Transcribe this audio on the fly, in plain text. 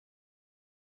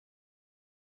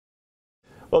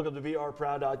Welcome to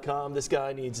VRProud.com. This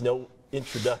guy needs no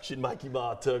introduction. MIkie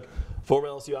Mahtook, former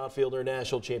LSU outfielder,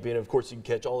 national champion. Of course, you can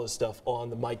catch all this stuff on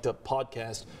the Mic'd Up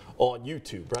podcast on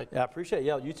YouTube, right? Yeah, I appreciate it.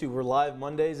 Yeah, YouTube. We're live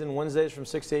Mondays and Wednesdays from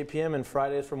 6 to 8 p.m. and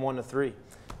Fridays from 1 to 3.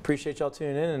 Appreciate y'all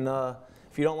tuning in. And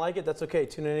if you don't like it, that's okay.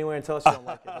 Tune in anyway and tell us you don't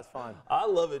like it. That's fine. I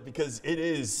love it because it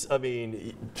is, I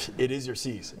mean, it is your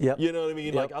season. Yep. You know what I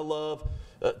mean? Yep. Like, I love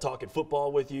talking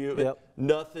football with you. Yep.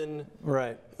 Nothing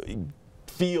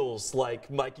feels like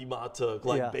MIkie Mahtook,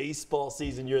 like baseball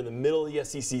season. You're in the middle of the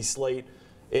SEC slate,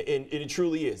 and it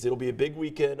truly is. It'll be a big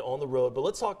weekend on the road. But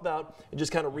let's talk about and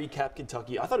just kind of recap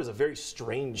Kentucky. I thought it was a very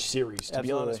strange series, to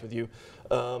be honest with you.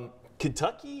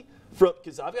 Kentucky,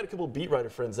 because I've got a couple of beat writer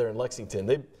friends there in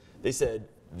Lexington. They said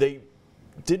they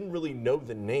didn't really know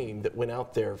the name that went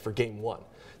out there for game one.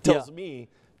 Tells me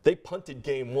they punted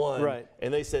game one,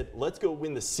 and they said, let's go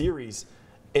win the series.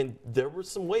 And there were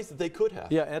some ways that they could have.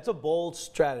 Yeah, and it's a bold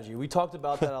strategy. We talked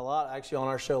about that a lot actually on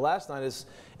our show last night.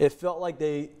 It felt like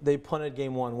they punted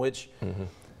game one, which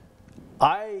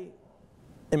I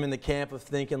am in the camp of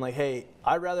thinking like, hey,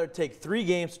 I'd rather take 3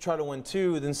 games to try to win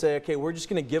 2 than say, okay, we're just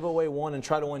going to give away 1 and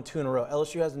try to win 2 in a row.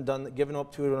 LSU hasn't given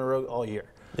up 2 in a row all year.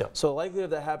 So the likelihood of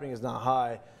that happening is not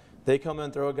high. They come in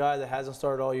and throw a guy that hasn't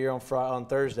started all year on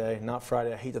Thursday, not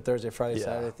Friday. I hate the Thursday, Friday,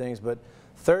 Saturday things, but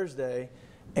Thursday.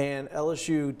 And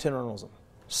LSU 10 runs them,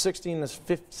 16 to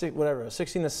 15, whatever,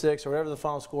 16 to 6 or whatever the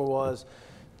final score was.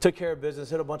 Took care of business,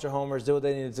 hit a bunch of homers, did what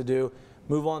they needed to do,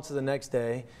 move on to the next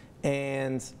day.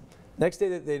 And next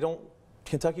day they don't.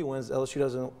 Kentucky wins.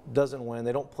 LSU doesn't win.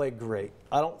 They don't play great.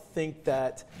 I don't think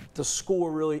that the score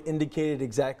really indicated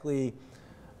exactly.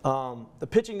 The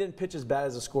pitching didn't pitch as bad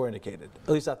as the score indicated. At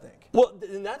least I think. Well,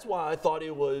 and that's why I thought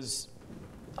it was.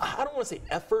 I don't want to say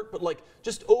effort, but like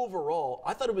just overall,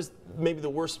 I thought it was maybe the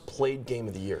worst played game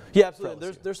of the year. Yeah,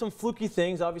 absolutely. There's some fluky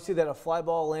things. Obviously, that a fly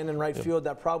ball landed in right field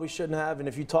that probably shouldn't have. And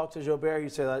if you talk to Joe Barry, you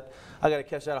say that I got to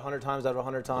catch that 100 times out of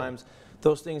 100 times.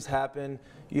 Those things happen.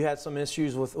 You had some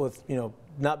issues with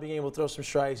not being able to throw some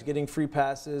strikes, getting free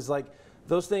passes. Like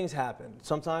those things happen.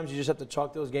 Sometimes you just have to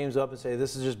chalk those games up and say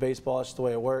this is just baseball. It's just the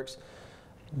way it works.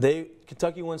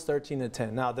 Kentucky wins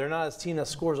 13-10. Now they're not a team that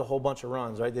scores a whole bunch of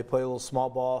runs, right? They play a little small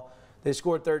ball. They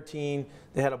scored 13.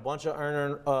 They had a bunch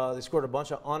of they scored a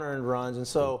bunch of unearned runs, and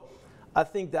so I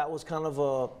think that was kind of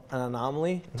an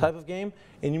anomaly type of game.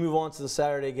 And you move on to the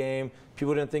Saturday game.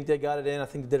 People didn't think they got it in. I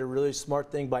think they did a really smart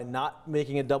thing by not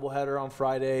making a doubleheader on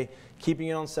Friday, keeping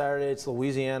it on Saturday. It's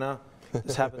Louisiana.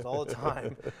 This happens all the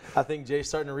time. I think Jay's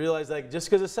starting to realize like just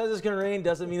because it says it's going to rain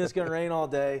doesn't mean it's going to rain all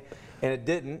day. And it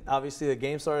didn't. Obviously, the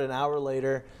game started an hour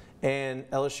later, and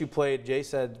LSU played, Jay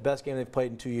said, the best game they've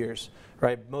played in 2 years,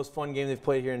 right? Most fun game they've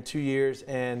played here in 2 years,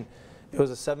 and it was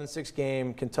a 7-6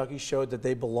 game. Kentucky showed that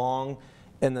they belong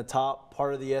in the top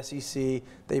part of the SEC.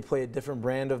 They play a different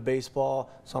brand of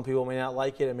baseball. Some people may not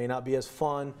like it. It may not be as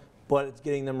fun, but it's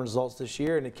getting them results this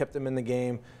year, and it kept them in the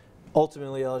game.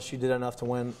 Ultimately, LSU did enough to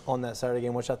win on that Saturday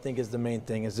game, which I think is the main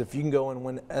thing, is if you can go and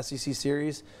win SEC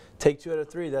series, take 2 out of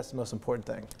 3, that's the most important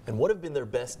thing. And what have been their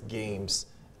best games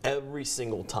every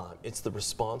single time? It's the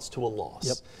response to a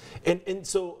loss. And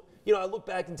so, I look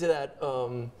back into that,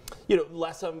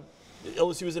 last time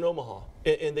LSU was in Omaha,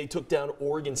 and they took down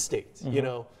Oregon State.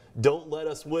 Don't let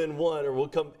us win one or we'll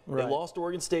come. They lost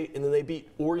Oregon State, and then they beat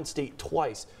Oregon State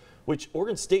twice. Which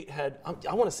Oregon State had,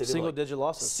 I want to say, single-digit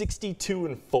losses,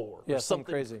 62-4. Yeah, something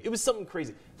crazy. It was something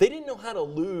crazy. They didn't know how to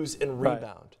lose and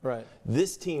rebound. Right.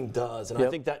 This team does, and I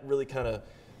think that really kind of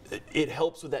it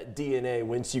helps with that DNA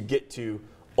once you get to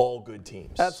all good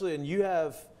teams. Absolutely, and you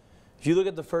have, if you look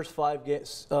at the first 5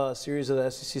 series of the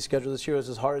SEC schedule this year, it was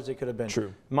as hard as it could have been.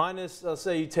 True. Minus, let's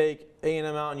say you take A&M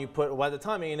out and you put. By the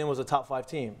time A&M was a top 5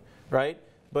 team, right?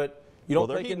 But you don't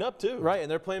they're heating up too, right?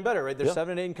 And they're playing better, right? They're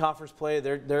 7-8 in conference play.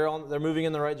 They're moving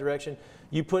in the right direction.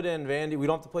 You put in Vandy. We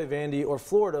don't have to play Vandy or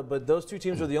Florida, but those 2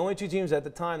 teams were the only 2 teams at the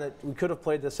time that we could have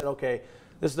played that said, okay,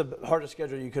 this is the hardest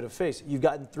schedule you could have faced. You've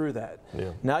gotten through that.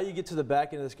 Now you get to the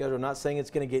back end of the schedule. I'm not saying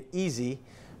it's going to get easy,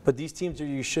 but these teams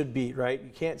you should beat, right? You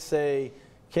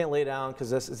can't lay down because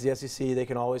this is the SEC. They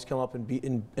can always come up and beat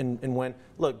and win.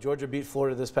 Look, Georgia beat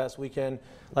Florida this past weekend.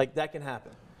 Like that can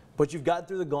happen, but you've gotten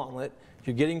through the gauntlet.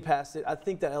 You're getting past it. I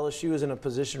think that LSU is in a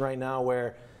position right now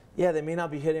where, they may not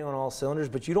be hitting on all cylinders,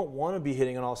 but you don't want to be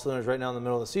hitting on all cylinders right now in the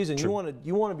middle of the season. True.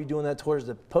 You want to be doing that towards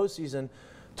the postseason,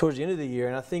 towards the end of the year,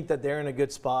 and I think that they're in a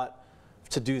good spot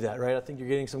to do that, right? I think you're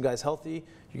getting some guys healthy.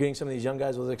 You're getting some of these young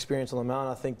guys with experience on the mound.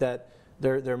 I think that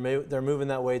they're moving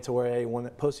that way to where, hey, when the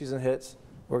postseason hits,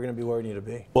 we're going to be where we need to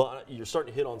be. Well, you're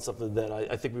starting to hit on something that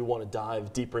I think we want to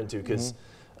dive deeper into because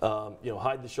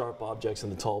hide the sharp objects in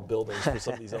the tall buildings for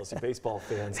some of these LSU baseball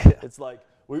fans. It's like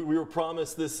we were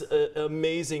promised this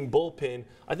amazing bullpen.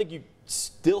 I think you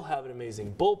still have an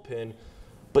amazing bullpen,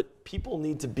 but people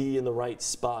need to be in the right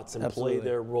spots and play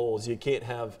their roles. You can't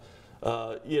have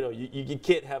you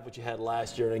can't have what you had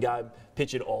last year and a guy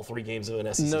pitching all 3 games of an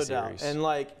SEC series. No doubt. And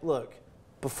look,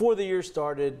 before the year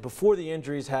started, before the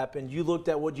injuries happened, you looked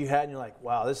at what you had and you're like,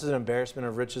 wow, this is an embarrassment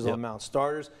of riches of amount.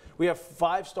 Starters, we have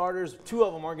 5 starters. 2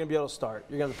 of them aren't going to be able to start.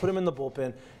 You're going to put them in the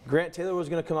bullpen. Grant Taylor was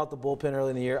going to come out the bullpen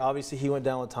early in the year. Obviously, he went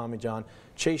down with Tommy John.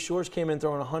 Chase Shores came in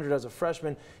throwing 100 as a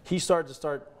freshman. He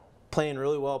started playing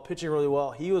really well, pitching really well.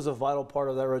 He was a vital part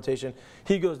of that rotation.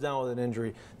 He goes down with an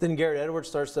injury. Then Garrett Edwards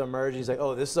starts to emerge. He's like,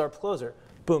 oh, this is our closer.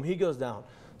 Boom, he goes down.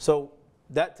 So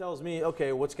that tells me,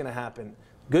 okay, what's going to happen?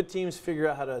 Good teams figure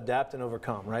out how to adapt and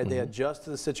overcome, right? They adjust to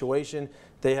the situation.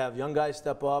 They have young guys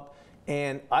step up.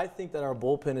 And I think that our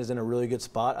bullpen is in a really good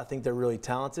spot. I think they're really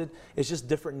talented. It's just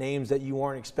different names that you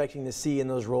weren't expecting to see in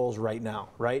those roles right now,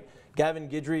 right? Gavin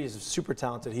Guidry is super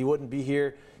talented. He wouldn't be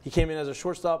here. He came in as a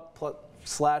shortstop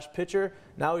 / pitcher.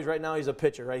 Now he's a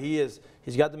pitcher, right? He's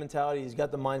got the mentality. He's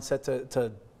got the mindset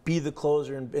to be the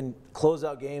closer and close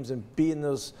out games and be in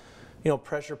those,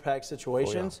 pressure-packed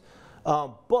situations.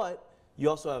 But you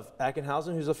also have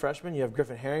Ackenhausen, who's a freshman. You have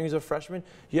Griffin Herring, who's a freshman.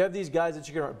 You have these guys that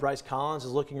you're going to – Bryce Collins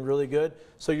is looking really good.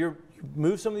 So you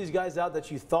move some of these guys out that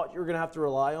you thought you were going to have to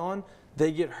rely on.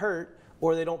 They get hurt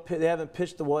or they haven't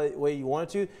pitched the way you wanted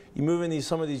to. You move in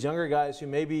some of these younger guys who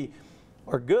maybe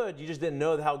are good. You just didn't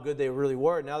know how good they really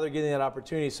were. Now they're getting that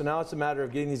opportunity. So now it's a matter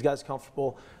of getting these guys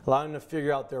comfortable, allowing them to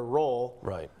figure out their role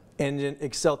and then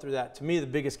excel through that. To me, the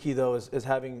biggest key, though, is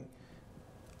having –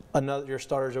 your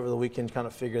starters over the weekend kind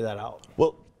of figure that out.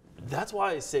 Well, that's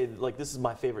why I say this is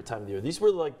my favorite time of the year. These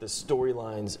were the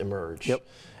storylines emerge. Yep.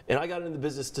 And I got into the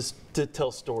business to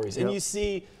tell stories. And you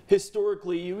see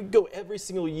historically, you would go every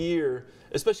single year,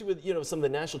 especially with some of the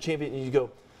national champions, and you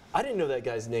go, I didn't know that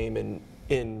guy's name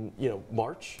in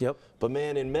March. Yep. But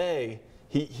man, in May,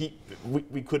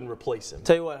 we couldn't replace him.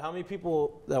 Tell you what, how many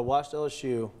people that watched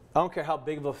LSU, I don't care how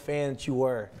big of a fan that you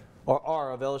were or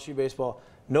are of LSU baseball,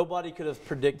 nobody could have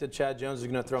predicted Chad Jones was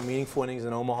going to throw meaningful innings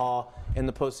in Omaha in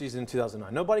the postseason in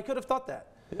 2009. Nobody could have thought that.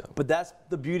 Yeah. But that's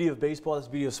the beauty of baseball. That's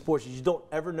the beauty of sports. You don't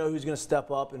ever know who's going to step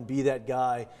up and be that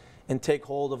guy and take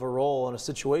hold of a role in a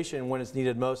situation when it's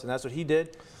needed most. And that's what he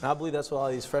did. And I believe that's what all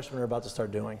these freshmen are about to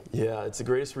start doing. Yeah, it's the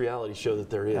greatest reality show that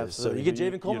there is. Absolutely. So you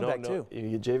get Javen Coleman back, too.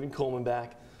 You get Javen Coleman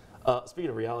back. Speaking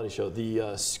of reality show,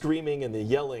 the screaming and the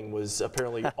yelling was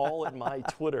apparently all at my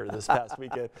Twitter this past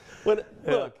weekend.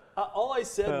 Look, all I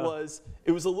said was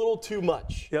it was a little too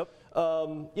much. Yep.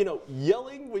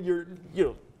 Yelling when you're,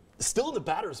 still in the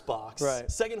batter's box. Right.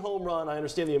 Second home run, I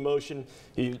understand the emotion.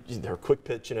 They're quick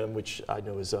pitching him, which I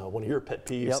know is one of your pet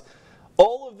peeves. Yep.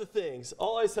 All of the things,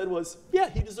 all I said was, yeah,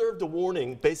 he deserved a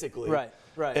warning, basically. Right.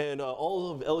 And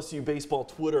all of LSU baseball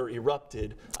Twitter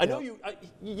erupted. I know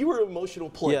you were an emotional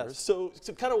player, yes. so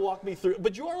kind of walk me through.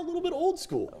 But you are a little bit old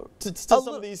school to some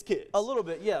of these kids. A little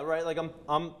bit, yeah, right. Like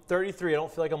I'm 33. I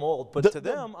don't feel like I'm old, but to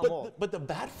them, I'm old. But the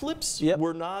bat flips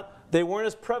were not. They weren't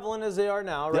as prevalent as they are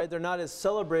now, right? They're not as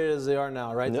celebrated as they are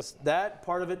now, right? That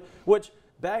part of it, which.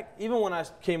 Back, even when I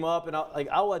came up, and I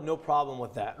had no problem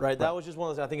with that, right? That was just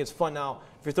one of those. I think it's fun now.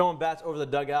 If you're throwing bats over the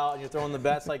dugout and you're throwing the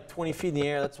bats 20 feet in the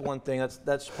air, that's one thing.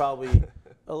 That's probably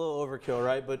a little overkill,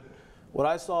 right? But what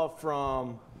I saw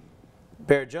from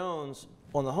Bear Jones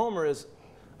on the homer is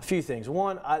a few things.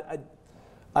 One, I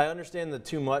understand the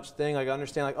too much thing. I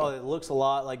understand it looks a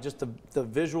lot, just the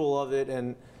visual of it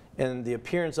and the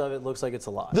appearance of it looks like it's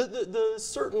a lot. The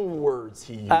certain words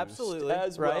he used absolutely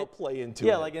as well play into it.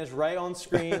 Yeah, it's right on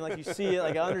screen, you see it.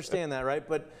 I understand that, right?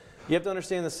 But you have to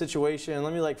understand the situation.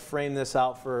 Let me frame this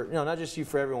out for not just you,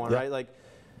 for everyone, right?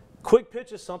 Quick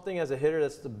pitch is something as a hitter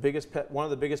that's one of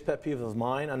the biggest pet peeves of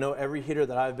mine. I know every hitter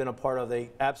that I've been a part of,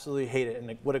 they absolutely hate it.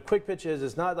 And what a quick pitch is,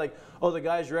 it's not oh, the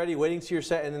guy's ready, waiting to your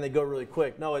set, and then they go really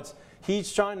quick. No,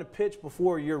 he's trying to pitch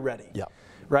before you're ready. Yeah.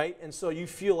 Right? And so you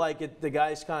feel like the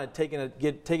guy's kind of taking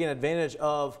advantage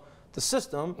of the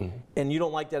system, and you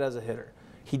don't like that as a hitter.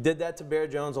 He did that to Bear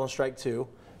Jones on strike 2,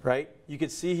 right? You could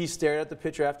see he stared at the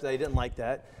pitcher after that. He didn't like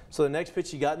that. So the next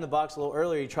pitch he got in the box a little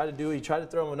earlier, he tried to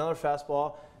throw him another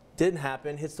fastball. Didn't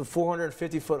happen. Hits the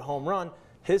 450-foot home run.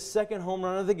 His second home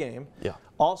run of the game. Yeah.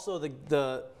 Also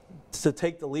to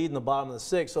take the lead in the bottom of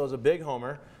the 6th. So it was a big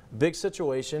homer, big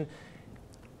situation.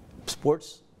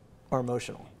 Sports are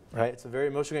emotional. Right, it's a very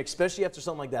emotional game, especially after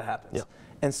something like that happens. Yeah.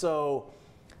 And so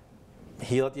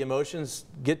he let the emotions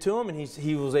get to him, and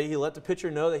he let the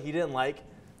pitcher know that he didn't like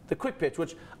the quick pitch,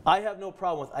 which I have no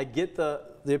problem with. I get the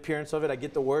appearance of it. I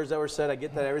get the words that were said. I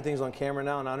get that everything's on camera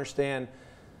now, and I understand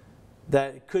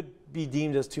that it could be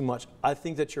deemed as too much. I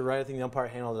think that you're right. I think the umpire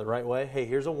handled it the right way. Hey,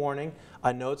 here's a warning.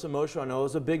 I know it's emotional. I know it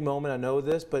was a big moment. I know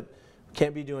this, but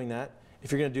can't be doing that.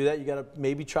 If you're going to do that, you got to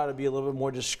maybe try to be a little bit more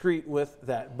discreet with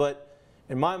that. But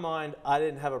in my mind, I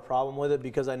didn't have a problem with it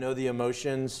because I know the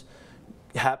emotions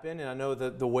happen, and I know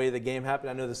the way the game happened.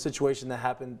 I know the situation that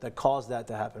happened that caused that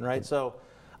to happen, right? So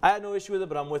I had no issue with it,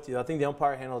 but I'm with you. I think the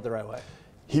umpire handled it the right way.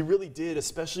 He really did,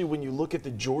 especially when you look at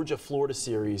the Georgia-Florida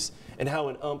series and how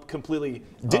an ump completely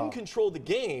didn't control the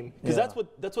game, because that's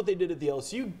what they did at the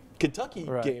LSU Kentucky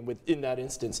game in that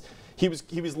instance. He was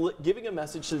giving a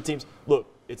message to the teams, look,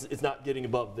 it's not getting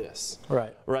above this.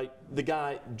 Right. The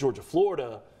guy,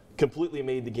 Georgia-Florida, completely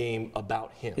made the game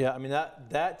about him. Yeah, I mean,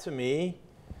 that to me,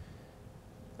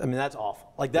 I mean, that's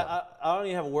awful. Like that, I don't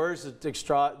even have words to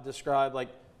describe. Like,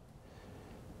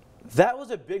 that was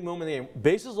a big moment in the game.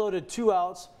 Bases loaded, 2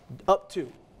 outs, up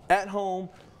 2. At home,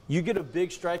 you get a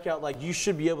big strikeout. Like, you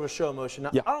should be able to show emotion.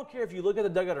 Now, I don't care if you look at the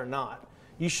dugout or not.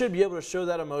 You should be able to show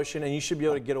that emotion, and you should be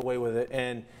able to get away with it.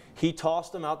 And he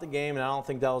tossed him out the game, and I don't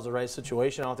think that was the right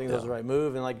situation. I don't think that was the right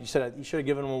move. And like you said, you should have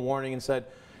given him a warning and said,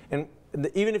 and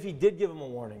even if he did give him a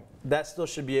warning, that still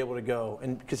should be able to go.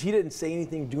 And because he didn't say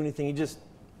anything, do anything, it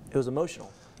was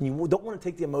emotional. You don't want to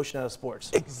take the emotion out of sports.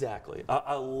 Exactly.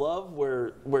 I love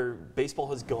where baseball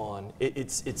has gone.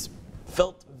 It's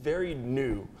felt very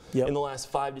new in the last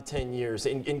 5 to 10 years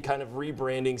in kind of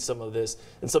rebranding some of this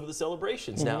and some of the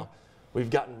celebrations. Now, we've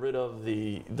gotten rid of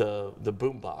the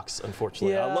boom box,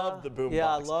 unfortunately. I love the boom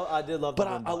box. I did love the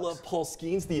boom box. But I love Paul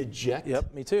Skeens, the eject.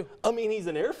 Yep, me too. I mean, he's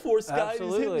an Air Force guy.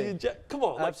 Absolutely. He's hitting the eject. Come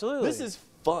on. Absolutely. This is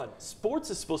fun. Sports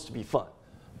is supposed to be fun.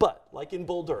 But, like in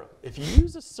Bull Durham, if you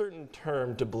use a certain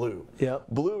term to blue,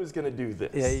 blue is going to do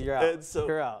this. Yeah, you're out. And so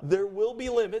you're out. There will be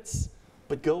limits,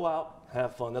 but go out,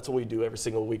 have fun. That's what we do every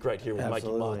single week right here with MIkie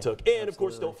Mahtook. And, of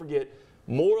course, don't forget,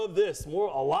 a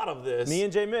lot of this. Me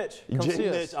and Jay Mitch. Come see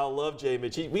us. I love Jay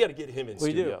Mitch. We got to get him in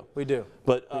studio. We do.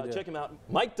 But check him out.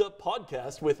 Mic'd Up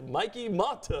Podcast with MIkie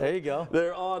Mahtook. There you go.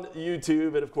 They're on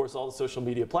YouTube and, of course, all the social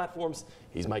media platforms.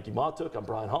 He's MIkie Mahtook. I'm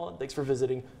Brian Holland. Thanks for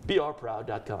visiting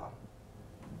BRProud.com.